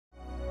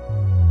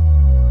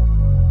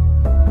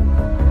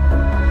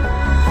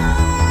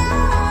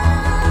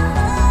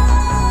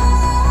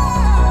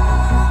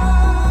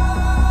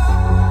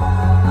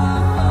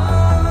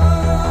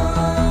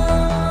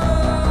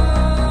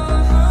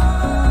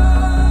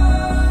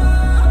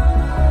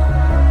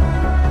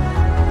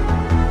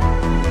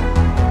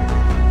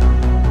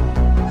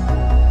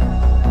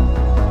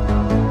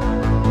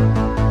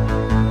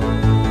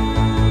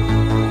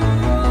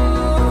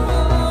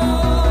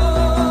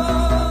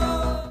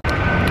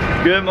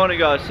Good morning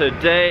guys, so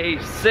day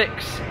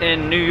 6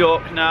 in New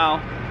York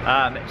now.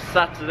 It's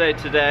Saturday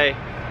today.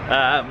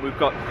 We've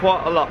got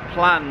quite a lot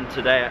planned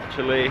today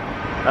actually.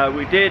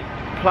 We did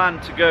plan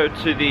to go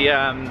to the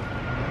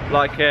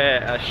like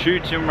a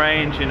shooting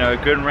range, you know, a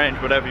gun range,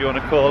 whatever you want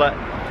to call it.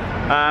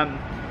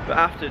 But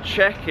after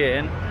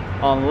checking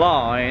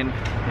online,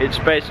 it's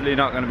basically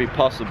not going to be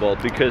possible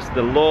because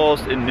the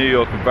laws in New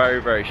York are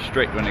very, very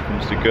strict when it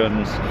comes to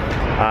guns.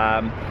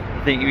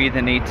 I think you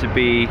either need to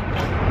be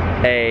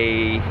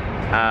a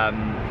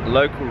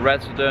local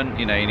resident,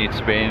 you know, you need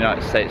to be a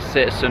United States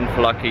citizen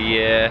for like a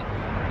year,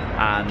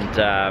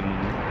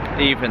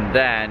 and even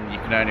then you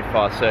can only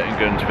fire certain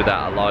guns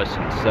without a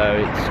license.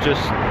 So it's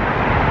just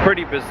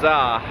pretty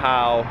bizarre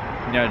how,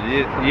 you know,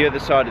 the other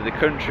side of the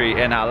country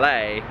in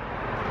LA,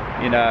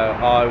 you know,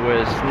 I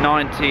was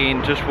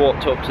 19, just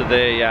walked up to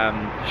the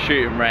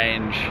shooting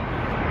range,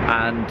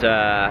 and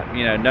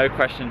you know, no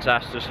questions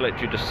asked, just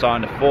literally just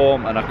signed a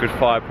form and I could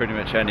fire pretty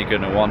much any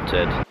gun I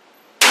wanted.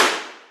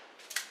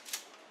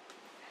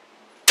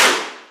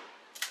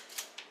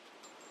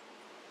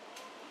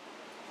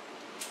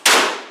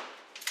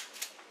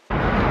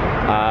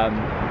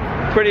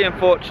 Pretty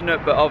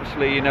unfortunate, but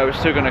obviously, you know, we're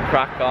still going to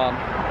crack on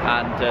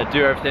and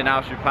do everything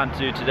else we plan to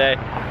do today.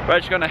 We're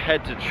just going to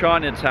head to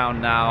Chinatown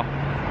now.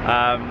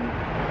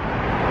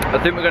 I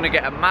think we're going to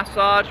get a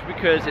massage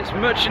because it's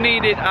much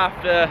needed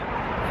after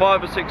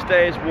 5 or 6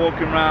 days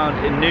walking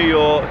around in New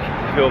York.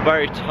 I feel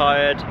very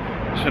tired.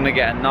 Just going to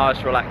get a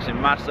nice relaxing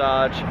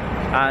massage,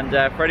 and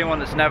for anyone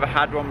that's never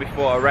had one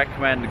before, I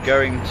recommend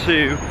going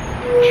to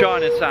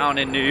Chinatown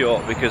in New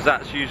York because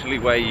that's usually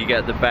where you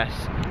get the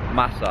best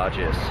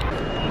massages.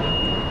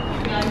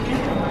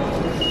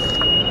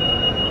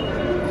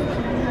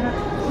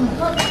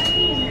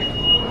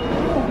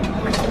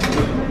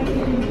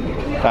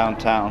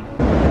 Downtown.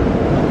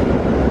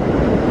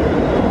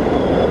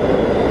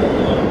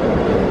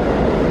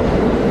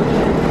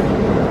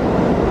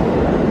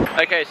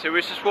 Okay, so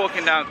we're just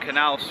walking down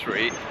Canal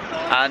Street,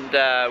 and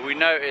we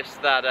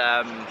noticed that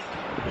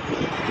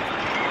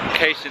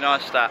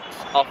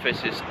Neistat'S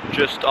office is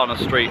just on a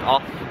street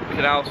off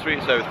Canal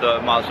Street, so we thought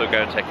we might as well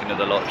go and take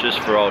another look just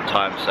for old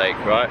time's sake,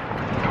 right?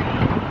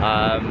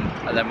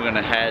 And then we're going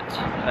to head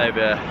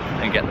over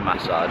and get the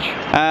massage.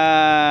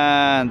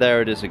 And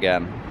there it is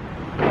again.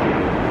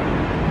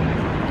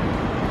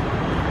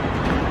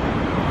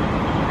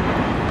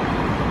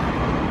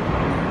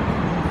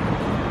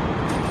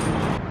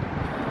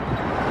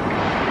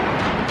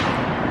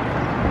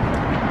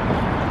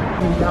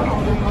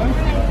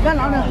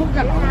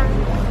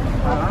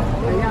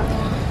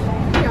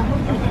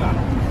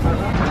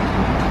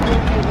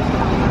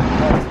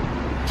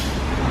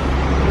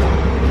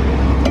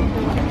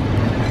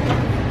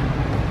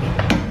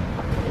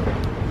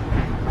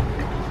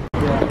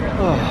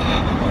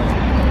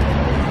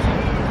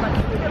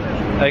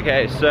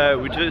 Okay, so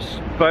we just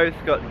both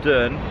got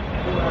done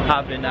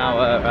having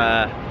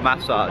our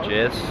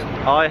massages.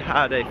 I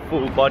had a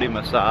full body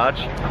massage.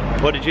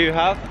 What did you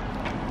have?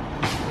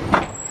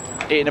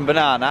 Eating a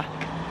banana.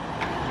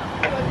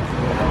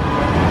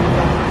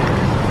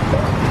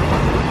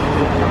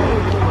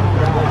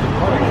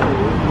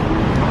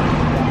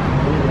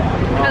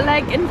 A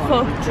leg and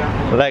foot.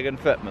 Leg and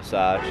foot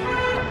massage.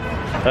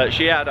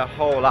 She had a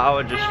whole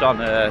hour just on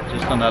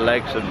her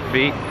legs and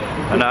feet,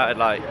 and I had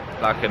like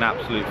an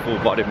absolute full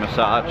body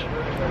massage.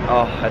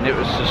 Oh, and it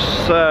was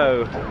just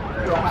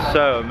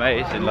so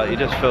amazing. Like, you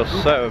just feel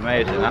so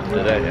amazing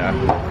after, don't you?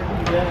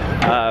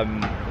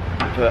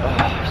 But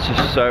oh, it's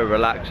just so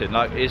relaxing.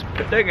 Like,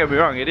 don't get me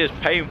wrong, it is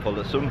painful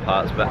at some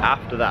parts, but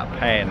after that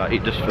pain, like,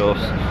 it just feels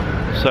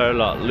so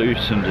like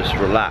loose and just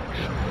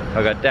relaxed.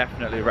 Like, I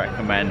definitely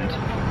recommend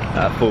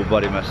a full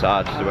body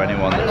massage to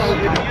anyone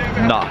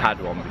that's not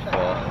had one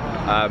before.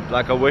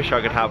 Like, I wish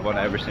I could have one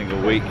every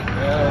single week.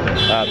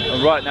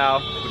 And right now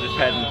we're just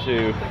heading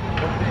to,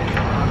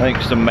 I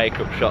think, some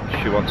makeup shops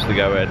she wants to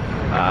go in,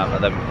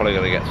 and then we're probably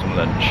going to get some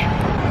lunch.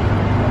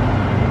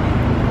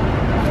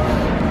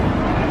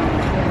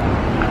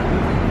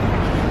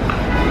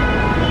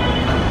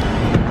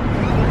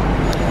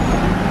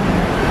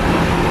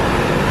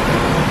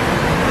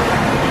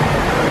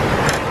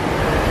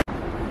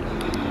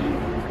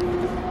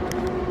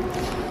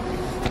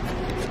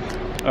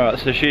 Alright,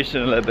 so she's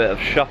doing a little bit of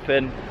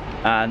shopping,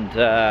 and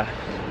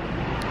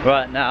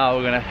right now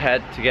we're going to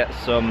head to get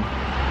some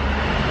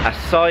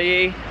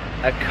acai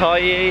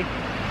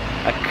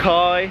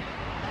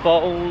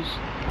bottles.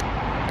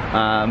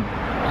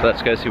 So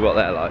let's go see what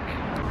they're like.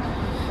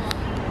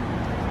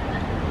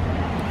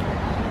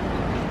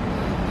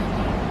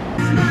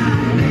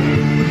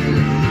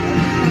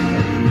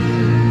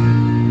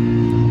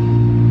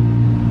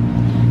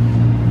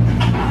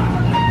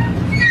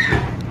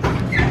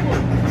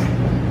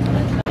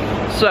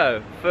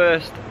 So,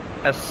 first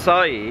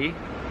acai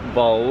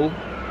bowl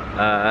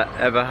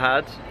ever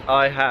had.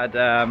 I had,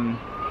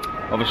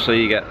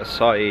 obviously you get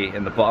acai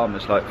in the bottom,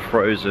 it's like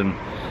frozen,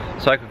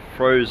 it's like a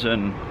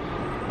frozen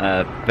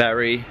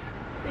berry.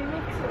 They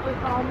mix it with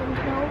almond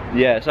milk?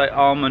 Yeah, it's like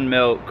almond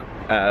milk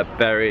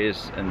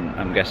berries and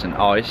I'm guessing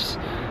ice.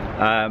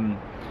 And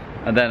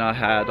then I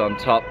had on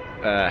top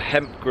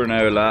hemp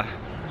granola,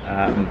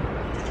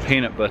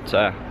 peanut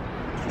butter,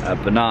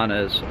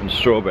 bananas and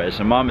strawberries.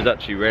 And mine was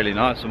actually really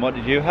nice. And what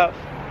did you have?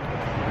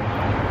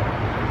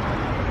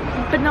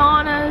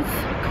 Bananas,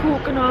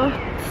 coconuts,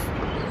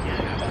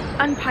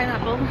 and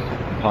pineapple.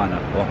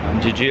 Pineapple.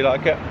 And did you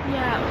like it?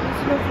 Yeah, it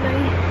was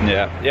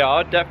lovely. Yeah,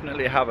 I'd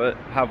definitely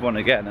have one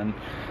again. And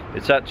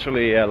it's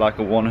actually like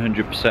a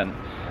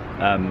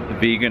 100%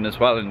 vegan as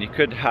well. And you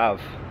could have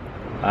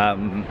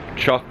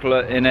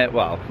chocolate in it.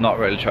 Well, not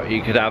really chocolate.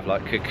 You could have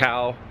like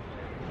cacao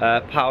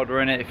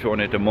powder in it if you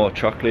wanted a more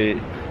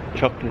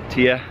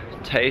chocolatier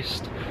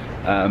taste.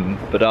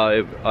 But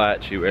I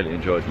actually really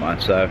enjoyed mine.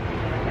 So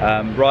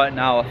right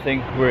now I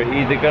think we're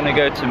either going to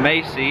go to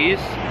Macy's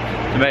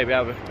to maybe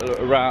have a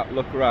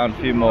look around a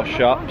few more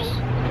shops.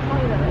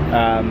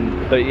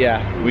 But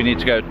yeah, we need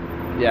to go.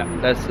 Yeah,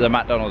 there's the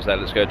McDonald's there.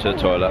 Let's go to the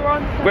toilet.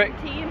 Quick,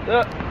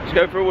 let's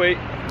go for a wee.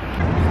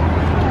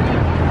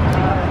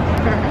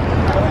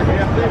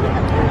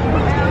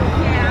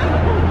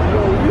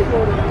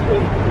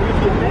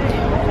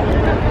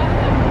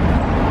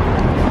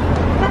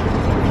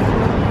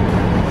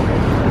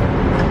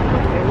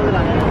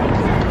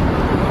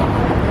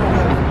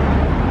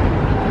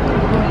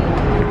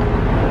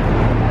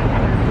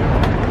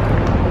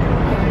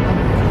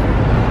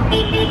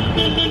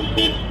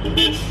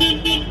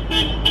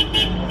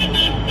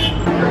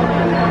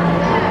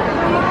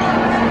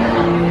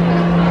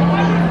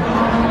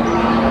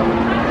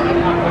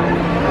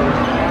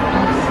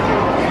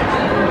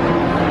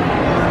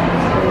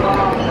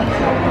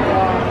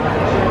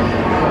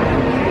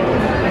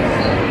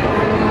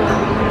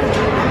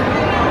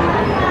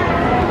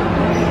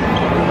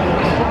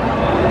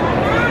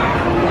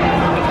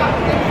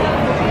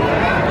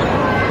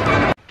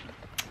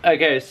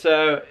 Okay,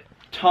 so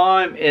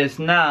time is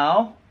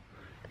now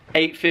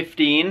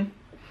 8:15.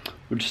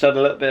 We just had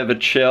a little bit of a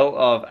chill.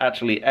 I've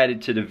actually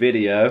edited a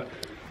video,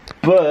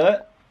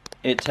 but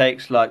it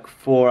takes like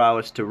 4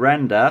 hours to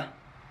render,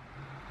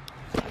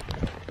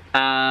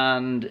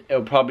 and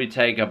it'll probably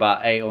take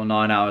about 8 or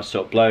 9 hours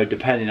to upload,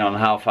 depending on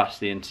how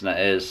fast the internet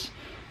is.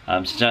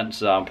 So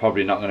chances are I'm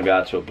probably not going to be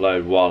able to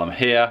upload while I'm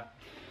here.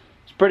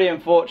 It's pretty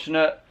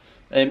unfortunate,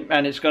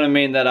 and it's going to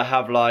mean that I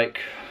have like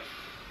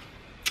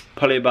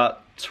probably about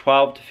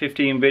 12 to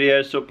 15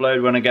 videos to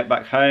upload when I get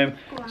back home.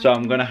 So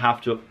I'm gonna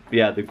have to,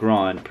 yeah, the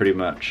grind pretty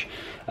much.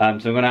 So I'm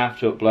gonna have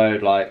to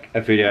upload like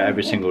a video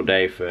every single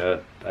day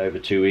for over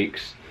 2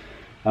 weeks,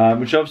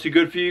 which is obviously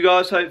good for you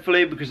guys,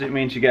 hopefully, because it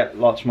means you get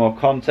lots more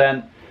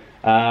content.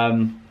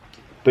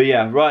 But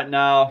yeah, right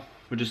now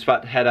we're just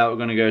about to head out. We're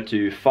gonna go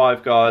to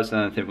Five Guys,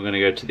 and I think we're gonna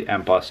go to the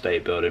Empire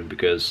State Building,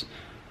 because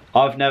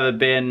I've never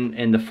been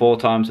in the 4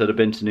 times that I've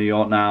been to New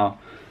York now,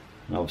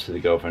 and obviously the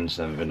girlfriend's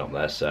never been up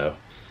there, so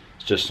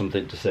it's just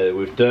something to say that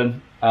we've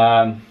done.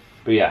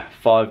 But yeah,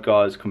 Five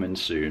Guys coming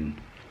soon.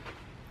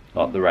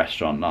 Like the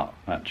restaurant, not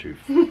actually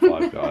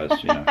Five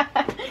Guys, you know.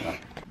 Yeah.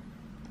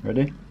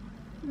 Ready?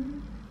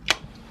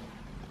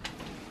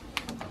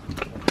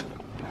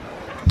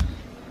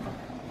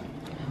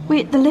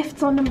 Wait, the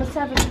lift's on number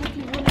 7. If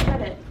you want to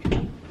get it.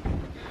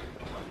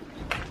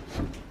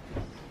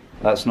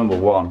 That's number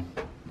 1.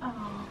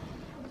 Oh.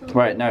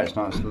 Wait, no, it's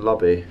not. It's the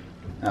lobby.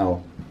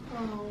 L.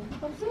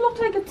 Does it look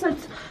like it's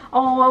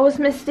oh, I was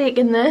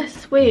mistaken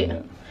this. Wait.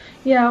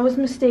 Yeah, I was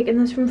mistaken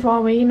this from far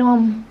away. You know,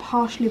 I'm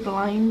partially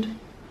blind.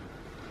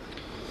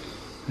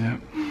 Yeah.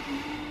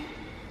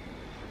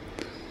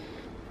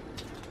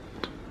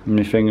 How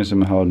many fingers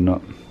am I holding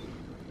up?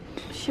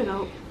 Shut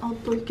up. I'll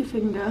break your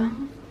finger.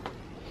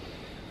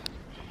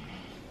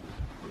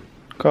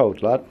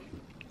 Cold, lad.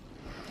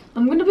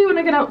 I'm gonna be when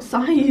I get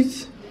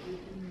outside.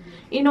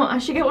 You know, I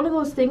should get one of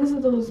those things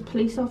that those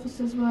police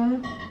officers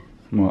wear.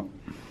 What?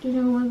 Do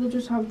you know where they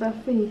just have their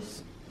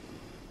face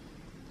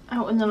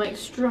out and they're like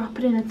strap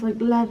it in, it's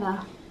like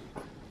leather.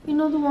 You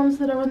know, the ones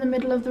that are in the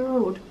middle of the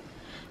road?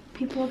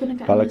 People are gonna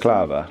get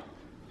balaclava.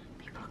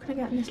 People are gonna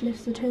get in this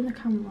lift, so turn the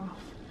camera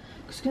off.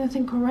 Because they're gonna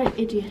think, alright,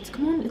 idiots,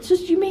 come on, it's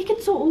just, you make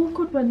it so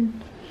awkward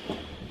when,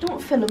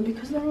 don't film them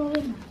because they're all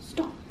in.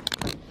 Stop.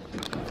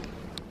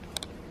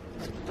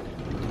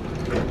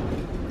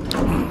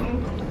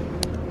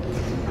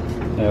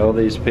 Yeah, all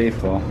these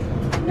people.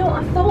 No,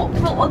 I thought,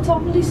 well, it's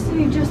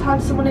obviously just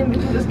had someone in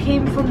because it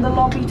came from the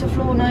lobby to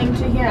floor 9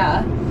 to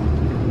here.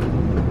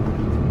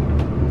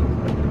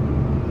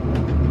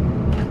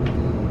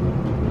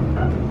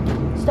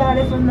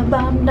 Started from the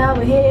bottom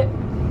down here.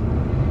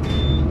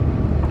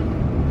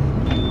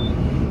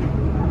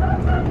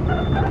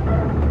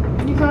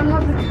 You can't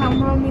have the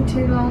camera on me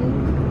too long.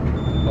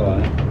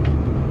 Why?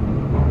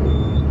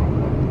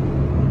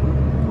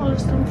 I'll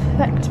just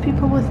infect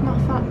people with my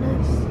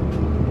fatness.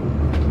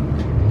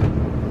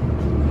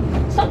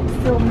 Stop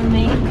filming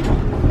me.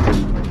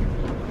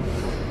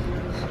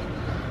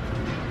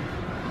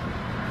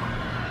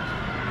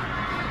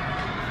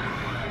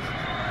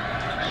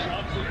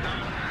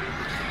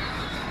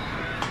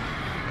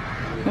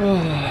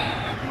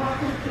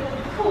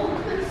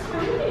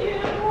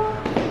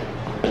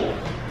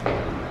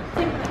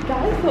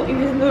 thought he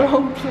was in the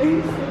wrong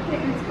place.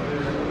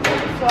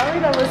 Sorry,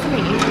 that was me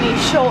in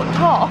his short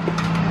top.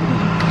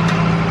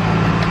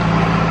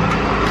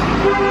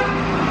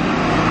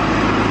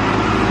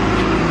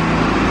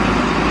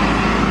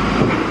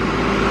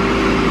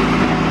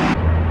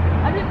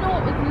 I didn't know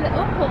it was lit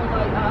up all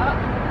like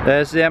that.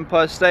 There's the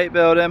Empire State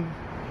Building.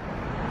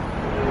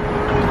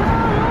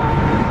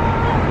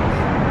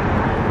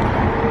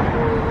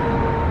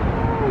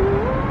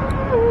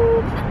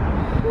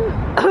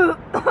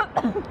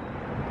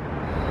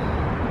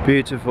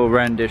 Beautiful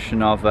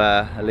rendition of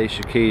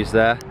Alicia Keys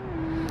there.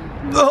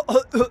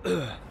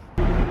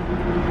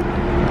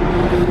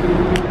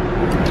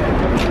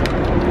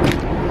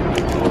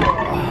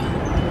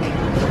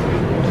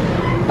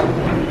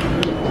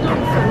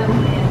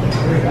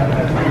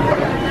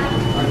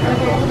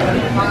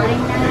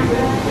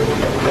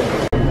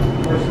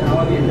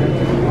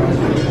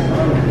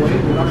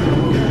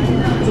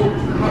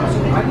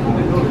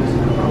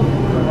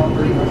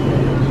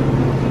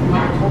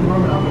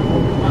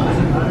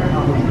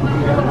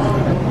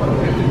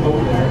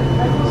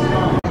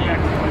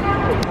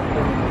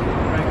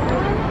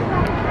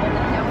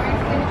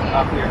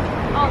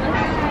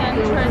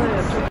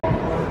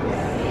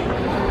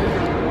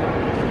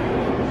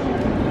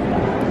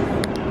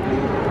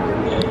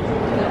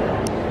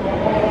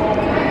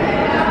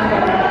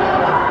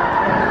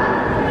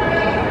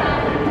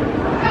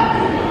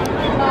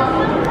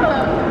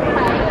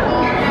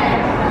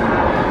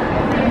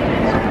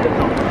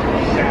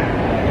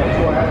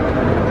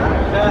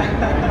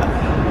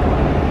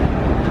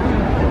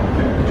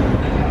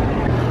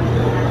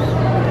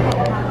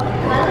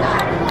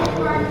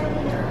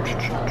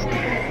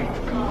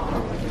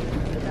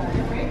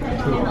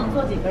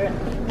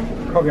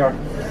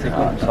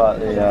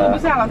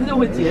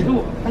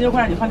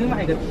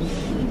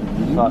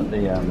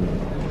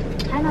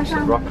 It's like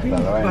the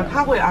Rockefeller, ain't it?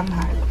 他会安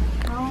排。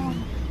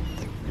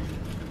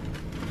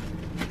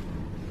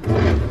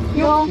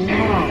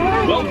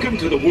 Welcome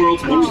to the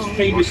world's most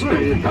famous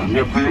building, and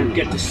you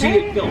get to see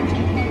it built.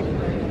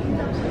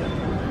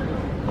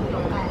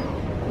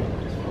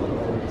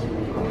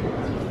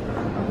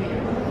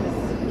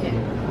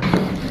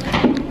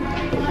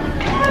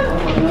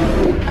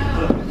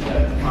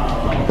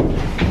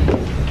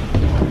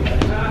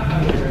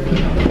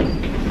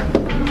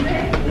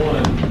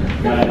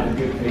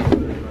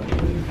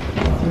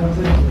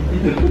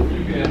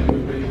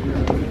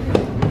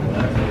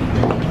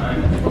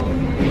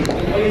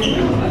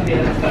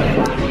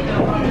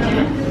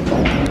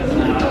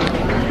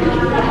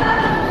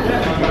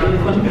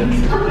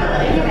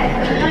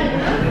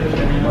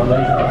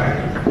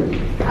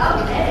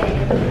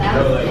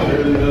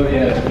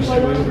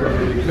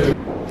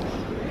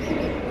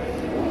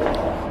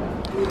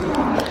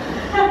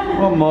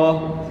 One more.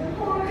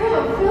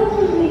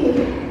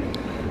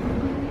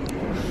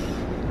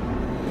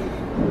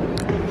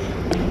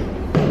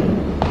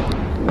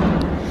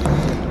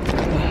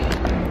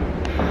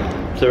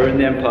 So we're in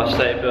the Empire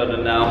State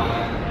Building now.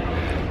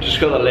 Just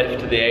got the lift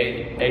to the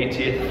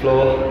 80th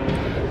floor,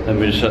 then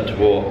we just had to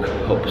walk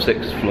up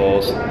 6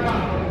 floors to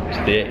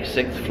the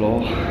 86th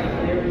floor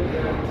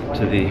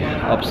to the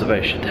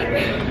observation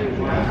deck.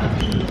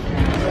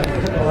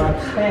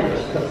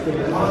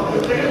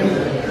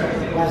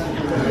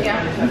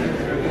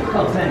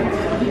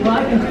 Well,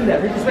 I can do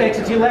that. This way,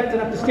 exit to your left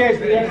and up the stairs.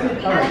 The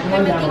exit. All right, come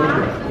on down a little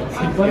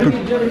bit. Go to the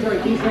observatory.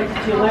 East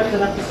exit to your left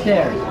and up the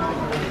stairs.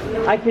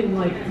 I can,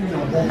 like, you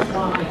know, that's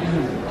fine. I can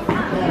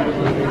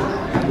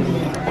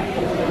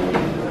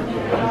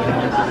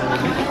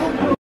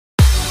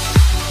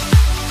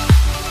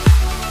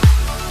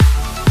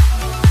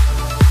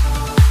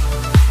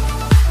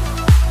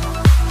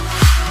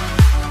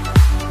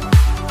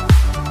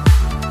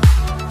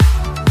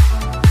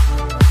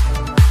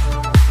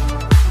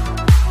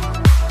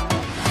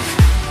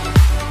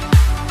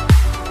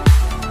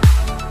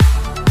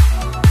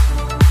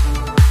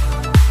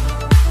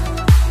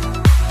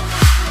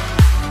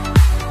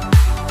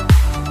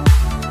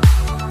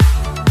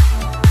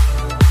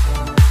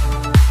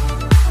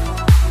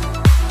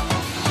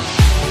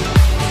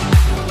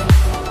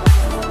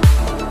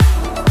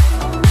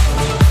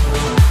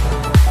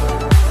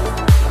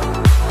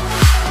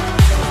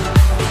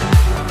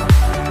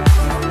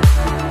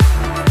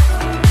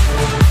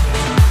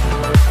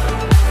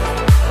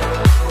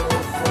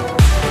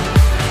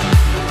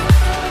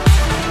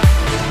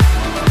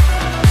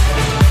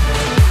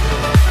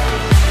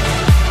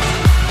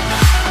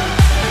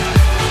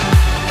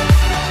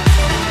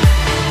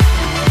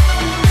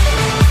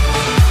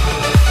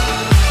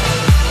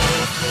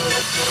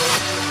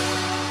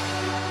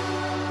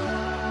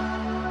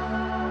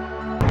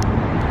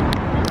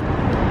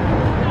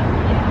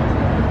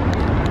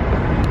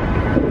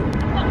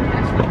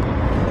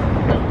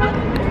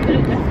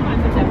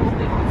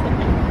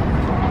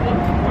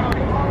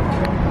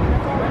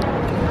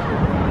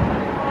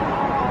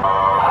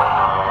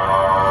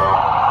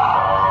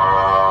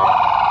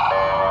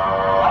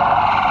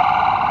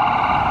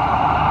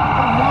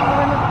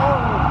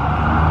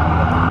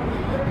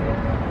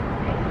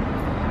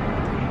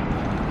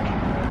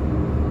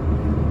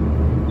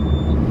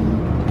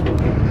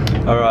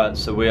Alright,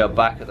 so we are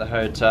back at the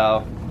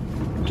hotel.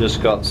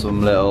 Just got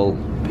some little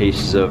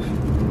pieces of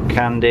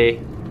candy.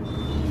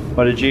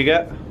 What did you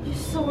get? You're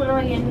so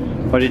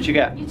annoying. What did you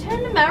get? You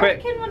turn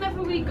American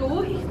whenever we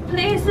go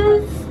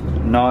places.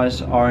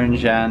 Nice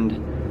orange and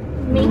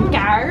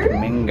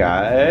Mingo.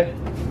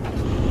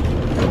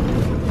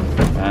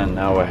 And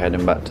now we're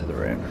heading back to the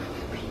room.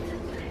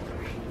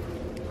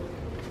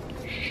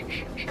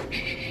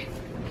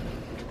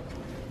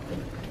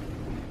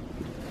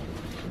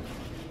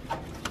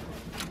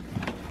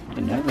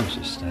 You know there's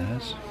the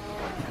stairs.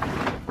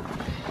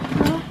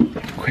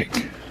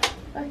 Quick.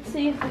 Let's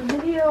see if the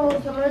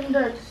videos are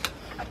rendered.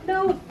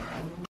 Nope.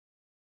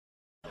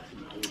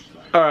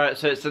 Alright,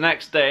 so it's the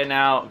next day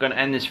now. I'm going to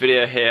end this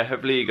video here.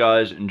 Hopefully you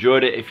guys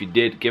enjoyed it. If you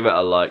did, give it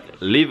a like,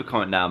 leave a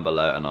comment down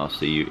below, and I'll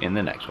see you in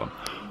the next one.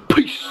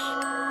 Peace!